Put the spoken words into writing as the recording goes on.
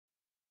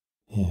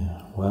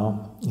Yeah,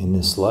 well, in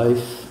this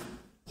life,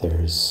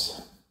 there's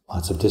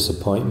lots of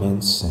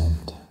disappointments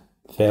and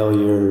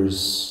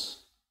failures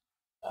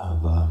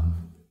of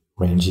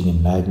ranging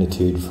in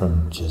magnitude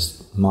from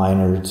just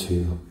minor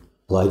to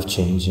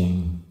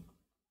life-changing,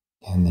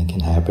 and they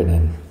can happen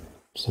in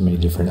so many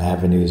different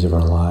avenues of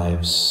our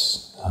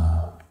lives,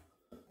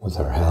 with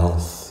our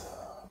health,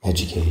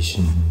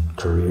 education,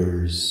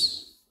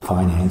 careers,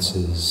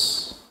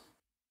 finances,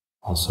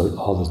 also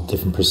all the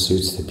different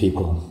pursuits that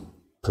people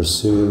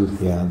pursue.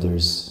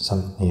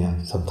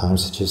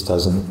 Sometimes it just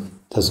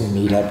doesn't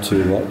meet up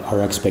to what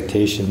our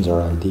expectations,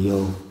 our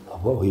ideal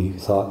of what we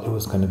thought it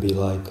was going to be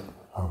like.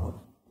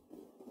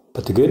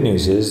 But the good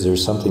news is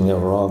there's something that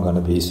we're all going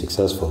to be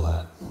successful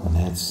at, and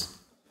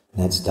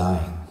that's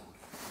dying.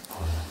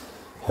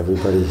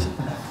 Everybody's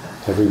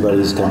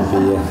going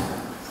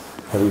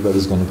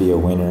to be a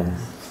winner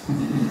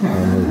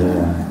when you're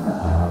there.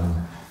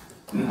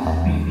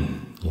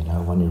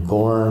 When you're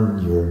born,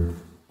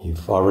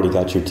 you've already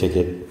got your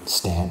ticket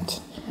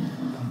stamped,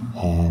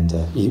 and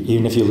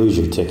even if you lose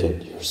your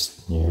ticket,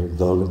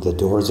 the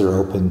doors are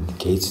open, the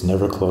gates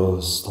never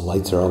close, the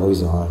lights are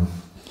always on.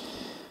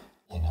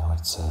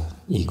 It's an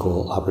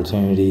equal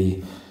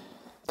opportunity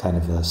kind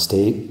of a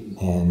state,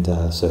 and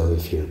so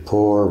if you're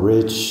poor,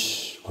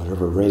 rich,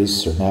 whatever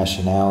race or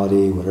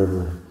nationality,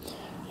 whatever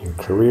your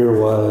career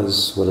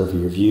was, whatever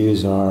your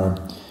views are,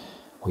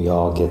 we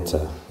all get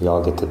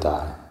to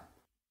die.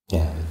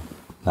 Yeah,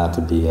 not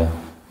to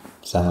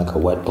sound like a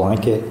wet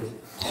blanket,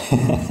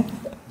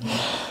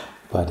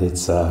 but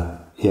it's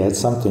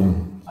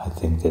something I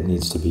think that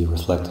needs to be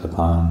reflected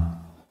upon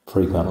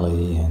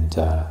frequently, and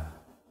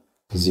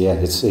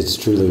it's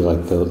truly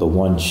like the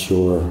one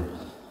sure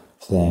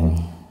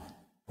thing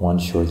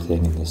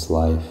in this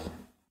life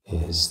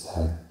is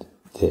that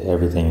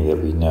everything that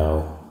we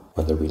know,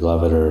 whether we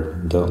love it or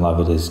don't love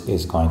it,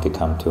 is going to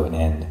come to an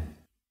end.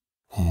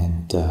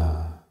 And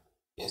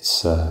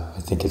I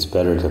think it's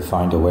better to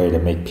find a way to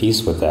make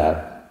peace with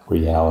that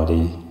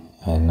reality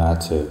and not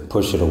to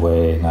push it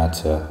away, not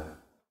to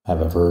have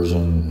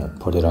aversion or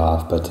put it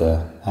off, but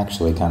to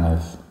actually kind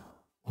of,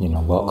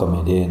 welcome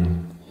it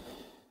in,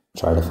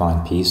 try to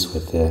find peace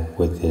with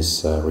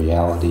this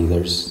reality.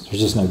 There's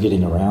just no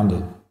getting around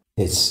it.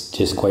 It's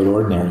just quite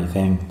ordinary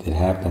thing that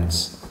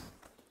happens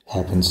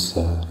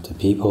to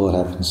people, it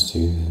happens to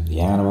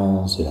the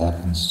animals, it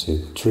happens to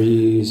the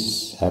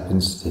trees, it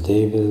happens to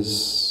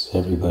Devas.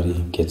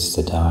 Everybody gets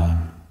to die.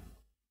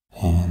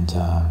 And,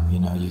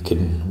 you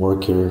can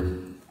work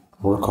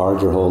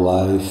hard your whole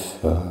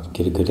life,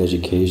 get a good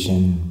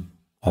education,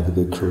 have a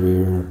good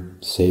career,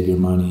 save your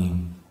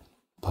money,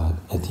 but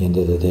at the end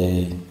of the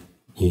day,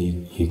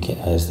 you can,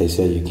 as they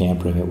say, you can't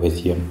bring it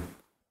with you.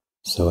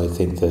 So I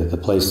think the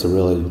place to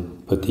really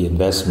put the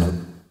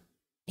investment,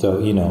 though,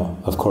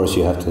 of course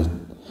you have to,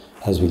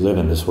 as we live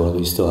in this world,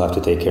 we still have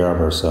to take care of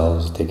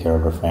ourselves, take care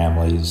of our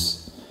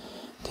families,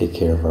 take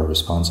care of our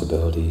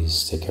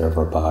responsibilities, take care of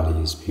our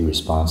bodies, be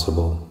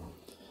responsible,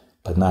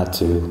 but not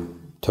to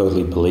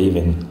totally believe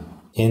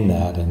in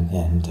that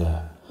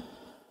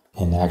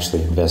and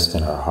actually invest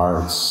in our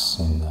hearts,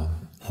 in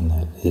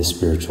this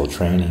spiritual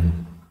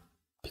training,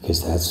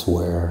 because that's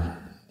where,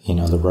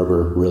 the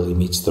rubber really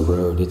meets the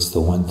road. It's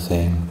the one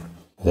thing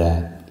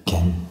that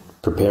can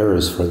prepare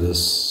us for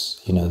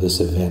this, this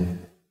event,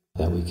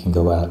 that we can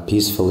go out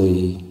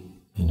peacefully,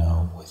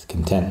 with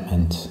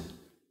contentment,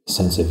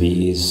 sense of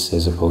ease,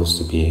 as opposed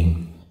to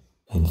being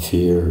in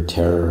fear,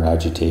 terror,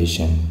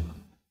 agitation.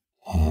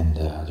 And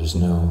there's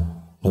no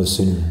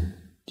sooner,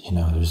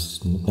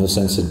 there's no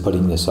sense in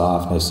putting this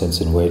off, no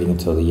sense in waiting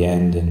until the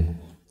end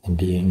and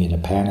being in a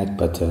panic,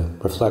 but to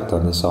reflect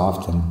on this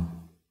often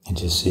and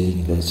just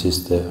seeing that it's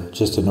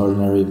just an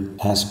ordinary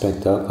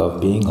aspect of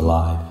being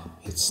alive.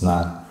 It's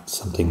not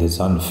something that's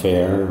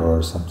unfair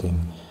or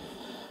something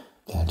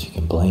that you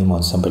can blame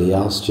on somebody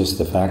else. Just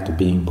the fact of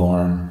being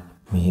born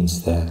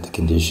means that the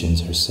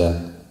conditions are set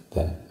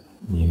that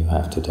you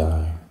have to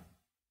die.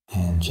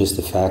 And just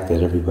the fact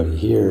that everybody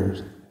here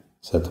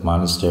is at the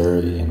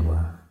monastery and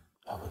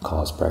I would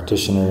call us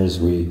practitioners,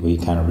 we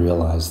kind of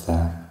realize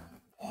that.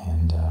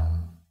 And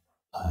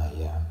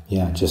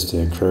just to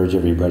encourage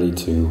everybody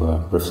to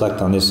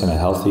reflect on this in a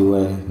healthy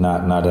way,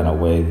 not in a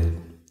way that,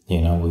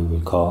 we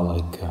would call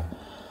like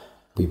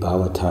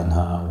vibhava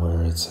tanha,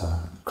 where it's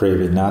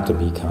craving not to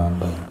become,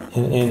 but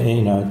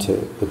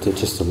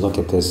to look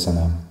at this in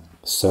a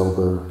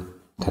sober,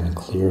 kind of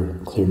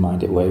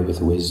clear-minded way with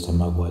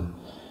wisdom of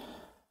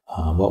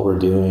what we're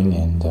doing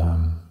and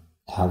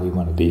how we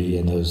want to be,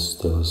 and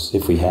those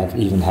if we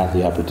even have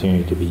the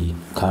opportunity to be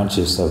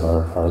conscious of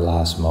our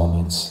last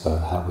moments,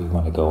 how we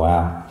want to go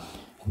out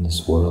in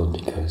this world,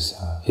 because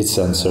it's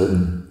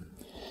uncertain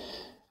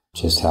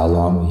just how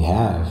long we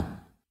have.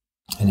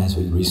 And as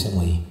we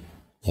recently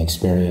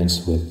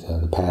experienced with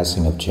the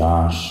passing of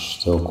Josh,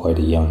 still quite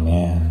a young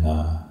man,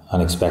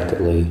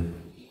 unexpectedly,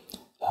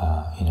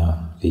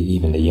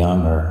 even the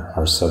young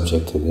are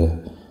subject to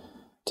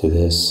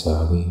this.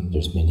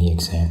 There's many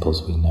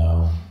examples we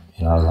know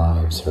in our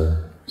lives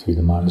or through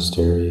the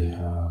monastery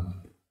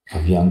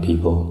of young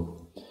people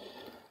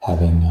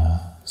having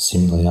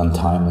seemingly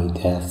untimely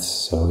deaths.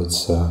 So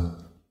it's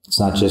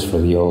not just for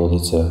the old.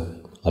 It's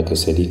like I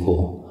said,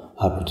 equal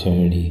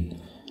opportunity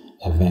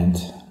event.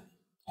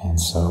 And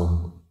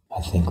so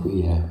I think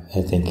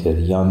the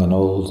young and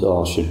old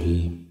all should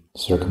be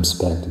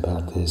circumspect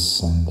about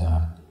this and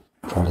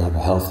try to have a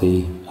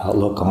healthy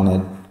outlook on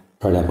it.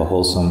 Try to have a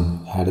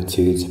wholesome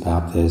attitudes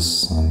about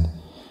this, and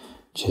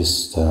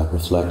just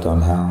reflect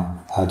on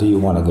how do you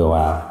want to go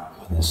out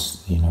in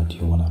this? Do you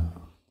want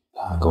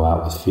to go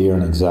out with fear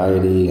and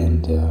anxiety,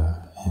 and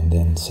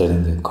then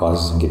setting the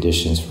causes and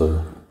conditions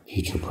for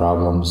future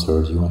problems,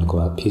 or do you want to go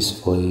out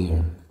peacefully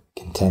or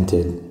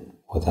contented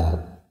without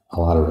a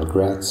lot of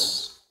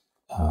regrets,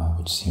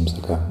 which seems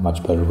like a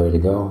much better way to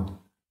go?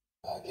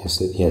 I guess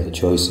the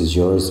choice is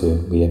yours.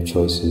 We have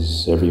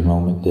choices every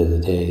moment of the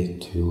day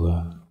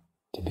to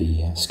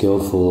be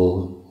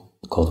skillful,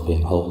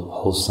 cultivating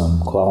wholesome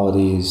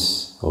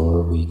qualities,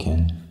 or we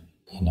can,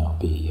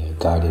 be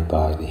guided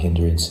by the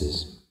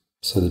hindrances.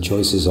 So the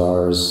choice is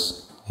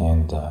ours,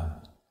 and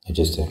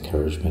just an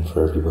encouragement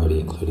for everybody,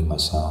 including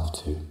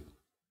myself, to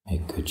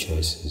make good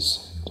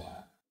choices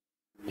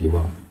and be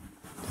well.